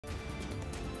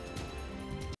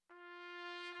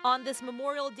On this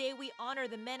Memorial Day, we honor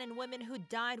the men and women who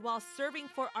died while serving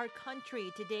for our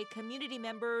country. Today, community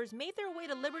members made their way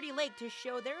to Liberty Lake to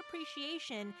show their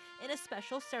appreciation in a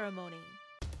special ceremony.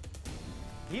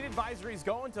 Heat advisories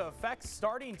go into effect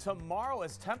starting tomorrow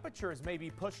as temperatures may be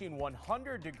pushing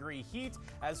 100-degree heat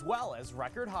as well as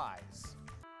record highs.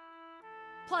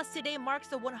 Plus, today marks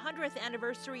the 100th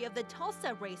anniversary of the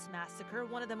Tulsa Race Massacre,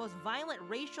 one of the most violent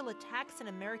racial attacks in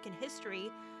American history.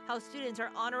 How students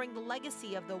are honoring the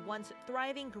legacy of the once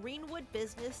thriving Greenwood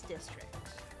Business District.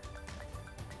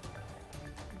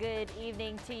 Good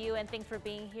evening to you and thanks for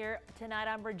being here tonight.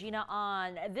 I'm Regina.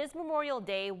 On this Memorial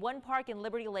Day, one park in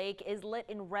Liberty Lake is lit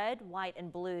in red, white,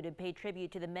 and blue to pay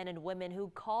tribute to the men and women who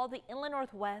called the Inland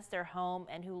Northwest their home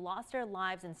and who lost their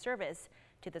lives in service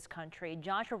to this country.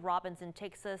 Joshua Robinson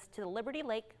takes us to the Liberty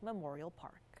Lake Memorial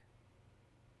Park.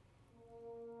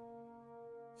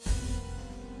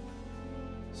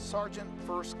 Sergeant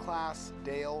First Class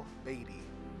Dale Beatty,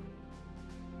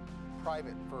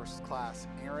 Private First Class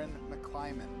Aaron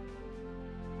McClyman,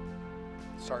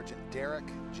 Sergeant Derek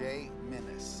J.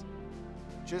 Minnis.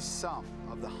 Just some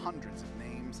of the hundreds of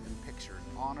names and pictures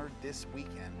honored this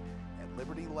weekend at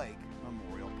Liberty Lake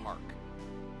Memorial Park.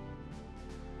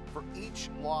 For each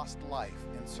lost life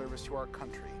in service to our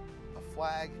country, a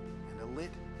flag and a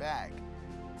lit bag.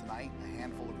 Tonight, a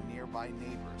handful of nearby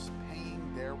neighbors paying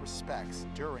their respects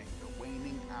during the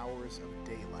waning hours of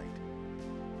daylight.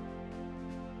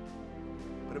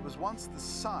 But it was once the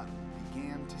sun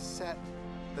began to set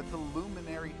that the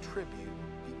luminary tribute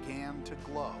began to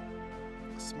glow.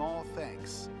 A small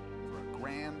thanks for a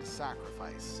grand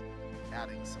sacrifice,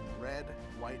 adding some red,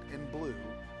 white, and blue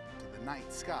to the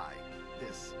night sky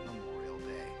this Memorial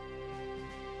Day.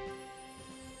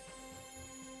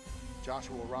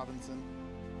 Joshua Robinson,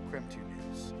 KREM 2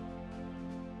 News.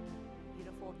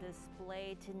 Beautiful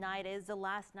display tonight is the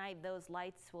last night those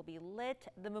lights will be lit.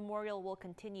 The memorial will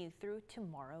continue through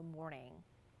tomorrow morning.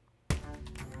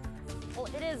 Well,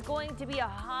 it is going to be a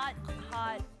hot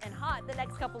the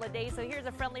next couple of days. So here's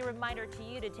a friendly reminder to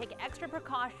you to take extra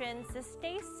precautions to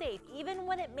stay safe. Even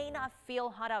when it may not feel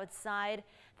hot outside,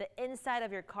 the inside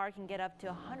of your car can get up to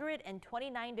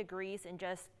 129 degrees in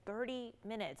just 30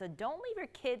 minutes. So don't leave your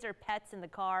kids or pets in the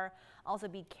car. Also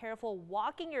be careful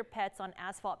walking your pets on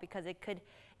asphalt because it could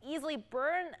easily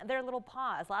burn their little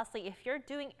paws. Lastly, if you're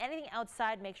doing anything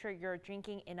outside, make sure you're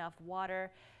drinking enough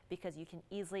water because you can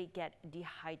easily get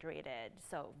dehydrated.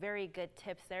 So very good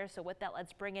tips there. So with that,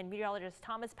 let's bring in meteorologist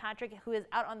Thomas Patrick, who is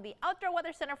out on the Outdoor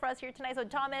Weather Center for us here tonight. So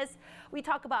Thomas, we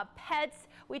talk about pets,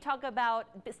 we talk about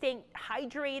staying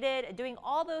hydrated, doing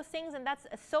all those things, and that's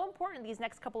so important these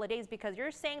next couple of days because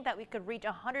you're saying that we could reach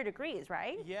 100 degrees,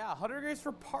 right? Yeah, 100 degrees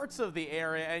for parts of the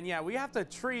area, and yeah, we have to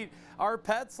treat our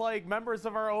pets like members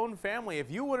of our own family. If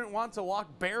you wouldn't want to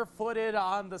walk barefooted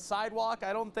on the sidewalk,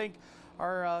 I don't think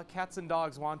our cats and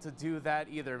dogs want to do that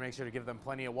either. Make sure to give them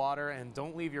plenty of water and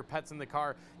don't leave your pets in the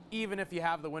car even if you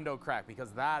have the window cracked,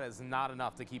 because that is not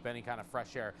enough to keep any kind of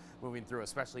fresh air moving through,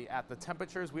 especially at the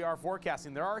temperatures we are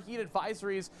forecasting. There are heat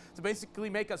advisories to basically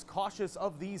make us cautious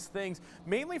of these things,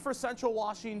 mainly for central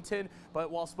Washington, but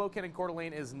while Spokane and Coeur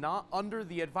d'Alene is not under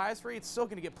the advisory, it's still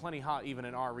going to get plenty hot even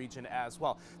in our region as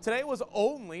well. Today was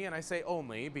only, and I say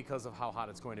only because of how hot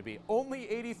it's going to be, only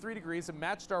 83 degrees. It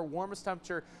matched our warmest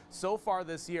temperature so far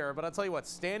this year, but I'll tell you what,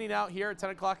 standing out here at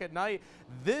 10 o'clock at night,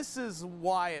 this is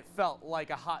why it felt like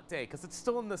a hot day, because it's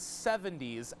still in the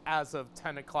 70s as of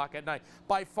 10 o'clock at night.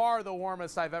 By far the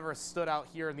warmest I've ever stood out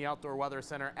here in the Outdoor Weather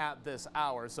Center at this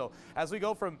hour. So as we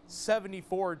go from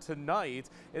 74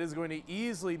 tonight, it is going to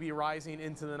easily be rising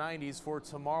into the 90s for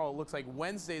tomorrow. It looks like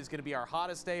Wednesday is going to be our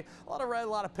hottest day. A lot of red, a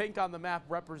lot of pink on the map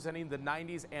representing the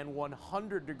 90s and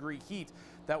 100-degree heat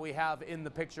that we have in the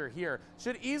picture here.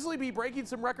 Should easily be breaking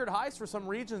some record highs for some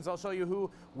regions. I'll show you who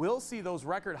will see those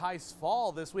record highs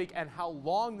fall this week and how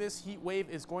long this heat wave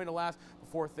is going to last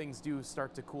before things do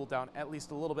start to cool down at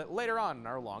least a little bit later on in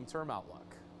our long-term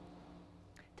outlook.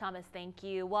 Thomas, thank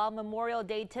you. While Memorial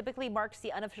Day typically marks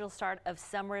the unofficial start of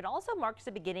summer, it also marks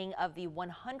the beginning of the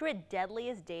 100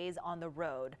 deadliest days on the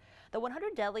road. The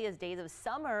 100 deadliest days of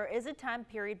summer is a time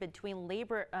period between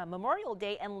Memorial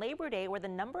Day and Labor Day where the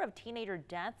number of teenager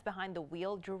deaths behind the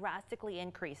wheel drastically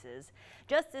increases.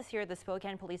 Just this year, the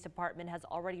Spokane Police Department has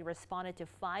already responded to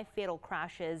 5 fatal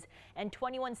crashes and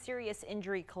 21 serious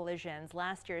injury collisions.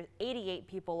 Last year, 88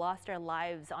 people lost their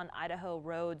lives on Idaho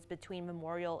roads between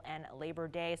Memorial and Labor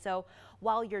Day. So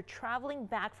while you're traveling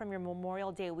back from your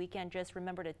Memorial Day weekend, just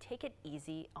remember to take it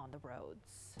easy on the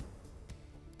roads.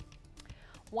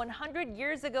 100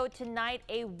 years ago tonight,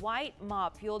 a white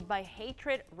mob fueled by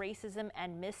hatred, racism,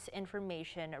 and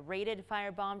misinformation raided,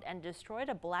 firebombed, and destroyed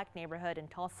a black neighborhood in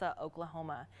Tulsa,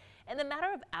 Oklahoma. In the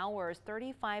matter of hours,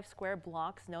 35 square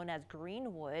blocks known as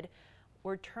Greenwood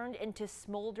were turned into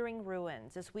smoldering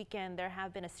ruins. This weekend, there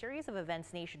have been a series of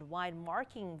events nationwide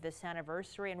marking this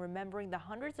anniversary and remembering the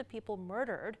hundreds of people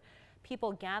murdered.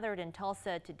 People gathered in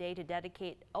Tulsa today to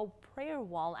dedicate a prayer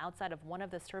wall outside of one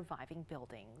of the surviving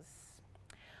buildings.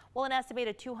 Well, an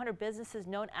estimated 200 businesses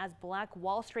known as Black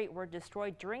Wall Street were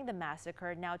destroyed during the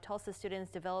massacre. Now, Tulsa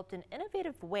students developed an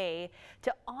innovative way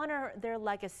to honor their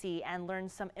legacy and learn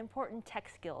some important tech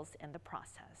skills in the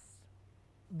process.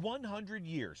 100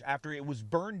 years after it was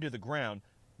burned to the ground,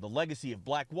 the legacy of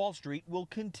Black Wall Street will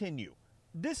continue,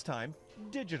 this time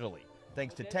digitally,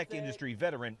 thanks to tech industry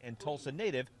veteran and Tulsa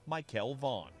native Michael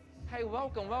Vaughn. Hey,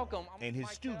 welcome. And his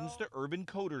students, the Urban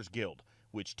Coders Guild,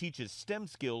 which teaches STEM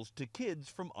skills to kids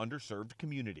from underserved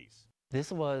communities.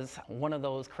 This was one of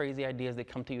those crazy ideas that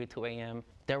come to you at 2 a.m.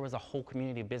 There was a whole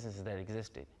community of businesses that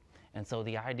existed. And so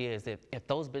the idea is that if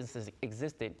those businesses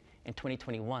existed in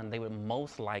 2021, they would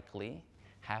most likely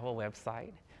have a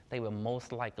website, they would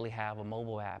most likely have a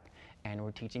mobile app, and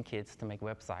we're teaching kids to make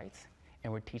websites,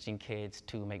 and we're teaching kids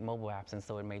to make mobile apps, and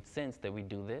so it made sense that we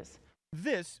do this.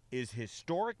 This is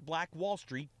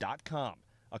historicblackwallstreet.com,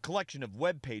 a collection of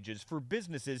web pages for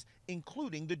businesses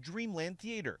including the Dreamland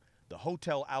Theater, the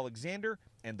Hotel Alexander,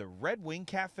 and the Red Wing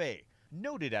Cafe,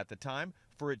 noted at the time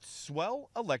for its swell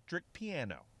electric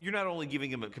piano. You're not only giving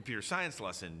them a computer science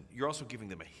lesson, you're also giving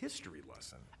them a history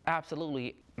lesson.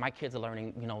 Absolutely. My kids are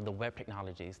learning, the web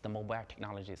technologies, the mobile app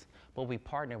technologies. But we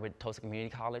partner with Tulsa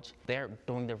Community College. They're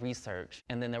doing the research.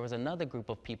 And then there was another group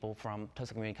of people from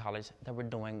Tulsa Community College that were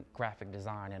doing graphic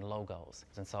design and logos.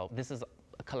 And so this is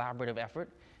a collaborative effort,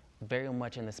 very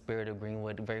much in the spirit of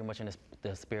Greenwood, very much in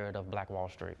the spirit of Black Wall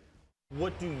Street.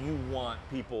 What do you want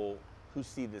people who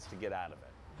see this to get out of it?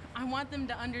 I want them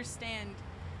to understand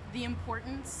the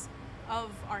importance of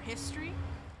our history.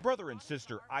 Brother and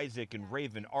sister Isaac and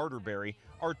Raven Arterberry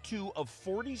are two of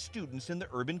 40 students in the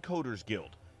Urban Coders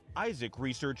Guild. Isaac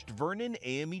researched Vernon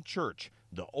AME Church,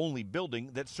 the only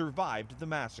building that survived the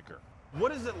massacre.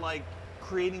 What is it like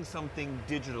creating something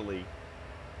digitally,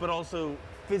 but also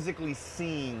physically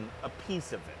seeing a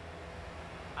piece of it?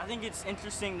 I think it's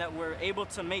interesting that we're able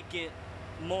to make it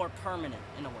more permanent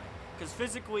in a way. Because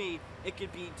physically, it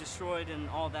could be destroyed and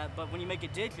all that, but when you make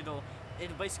it digital,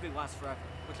 it basically lasts forever,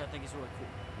 which I think is really cool.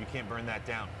 You can't burn that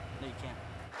down. No, you can't.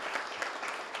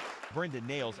 Brenda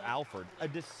Nails Alford, a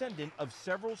descendant of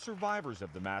several survivors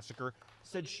of the massacre,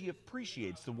 said she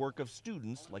appreciates the work of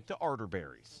students like the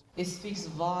Arterberries. It speaks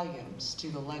volumes to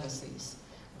the legacies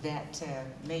that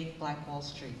made Black Wall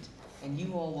Street, and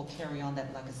you all will carry on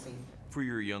that legacy. For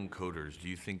your young coders, do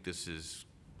you think this is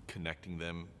connecting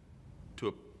them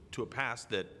to a past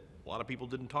that a lot of people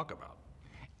didn't talk about?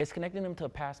 It's connecting them to a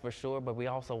past for sure, but we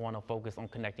also want to focus on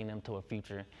connecting them to a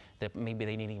future that maybe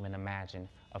they didn't even imagine,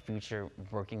 a future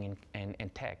working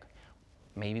in tech,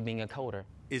 maybe being a coder.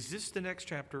 Is this the next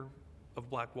chapter of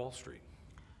Black Wall Street?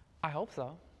 I hope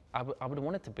so. I would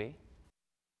want it to be.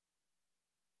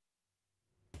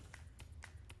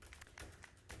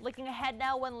 Looking ahead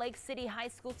now, when Lake City High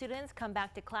School students come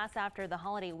back to class after the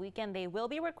holiday weekend, they will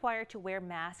be required to wear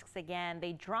masks again.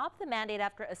 They dropped the mandate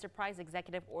after a surprise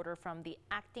executive order from the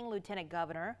acting lieutenant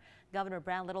governor. Governor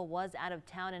Brad Little was out of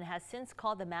town and has since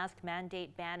called the mask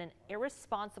mandate ban an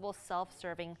irresponsible,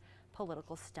 self-serving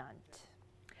political stunt.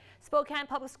 Spokane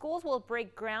Public Schools will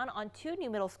break ground on 2 new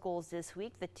middle schools this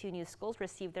week. The 2 new schools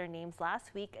received their names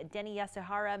last week. Denny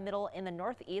Yasuhara Middle in the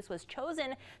Northeast was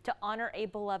chosen to honor a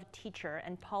beloved teacher,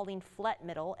 and Pauline Flett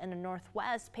Middle in the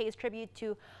Northwest pays tribute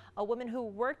to a woman who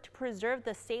worked to preserve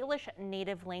the Salish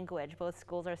native language. Both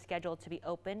schools are scheduled to be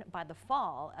open by the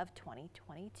fall of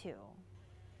 2022.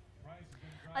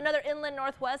 Another Inland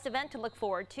Northwest event to look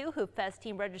forward to. Hoop Fest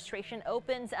team registration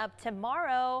opens up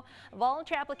tomorrow.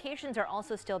 Volunteer applications are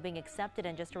also still being accepted.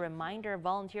 And just a reminder,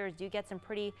 volunteers do get some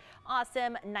pretty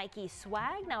awesome Nike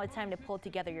swag. Now it's time to pull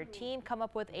together your team, come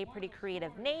up with a pretty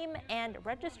creative name, and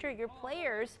register your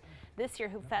players. This year,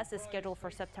 Hoop Fest is scheduled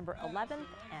for September 11th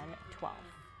and 12th.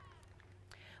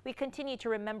 We continue to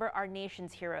remember our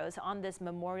nation's heroes on this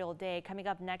Memorial Day. Coming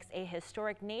up next, a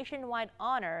historic nationwide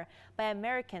honor by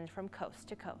Americans from coast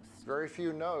to coast. Very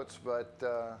few notes, but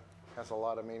has a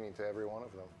lot of meaning to every one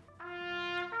of them.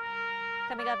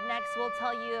 Coming up next, we'll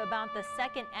tell you about the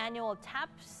second annual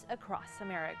TAPS across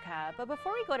America. But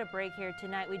before we go to break here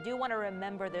tonight, we do want to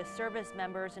remember the service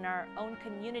members in our own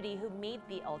community who made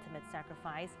the ultimate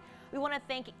sacrifice. We want to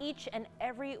thank each and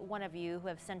every one of you who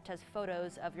have sent us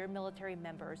photos of your military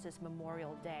members this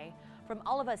Memorial Day. From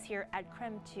all of us here at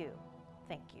KREM 2,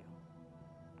 thank you.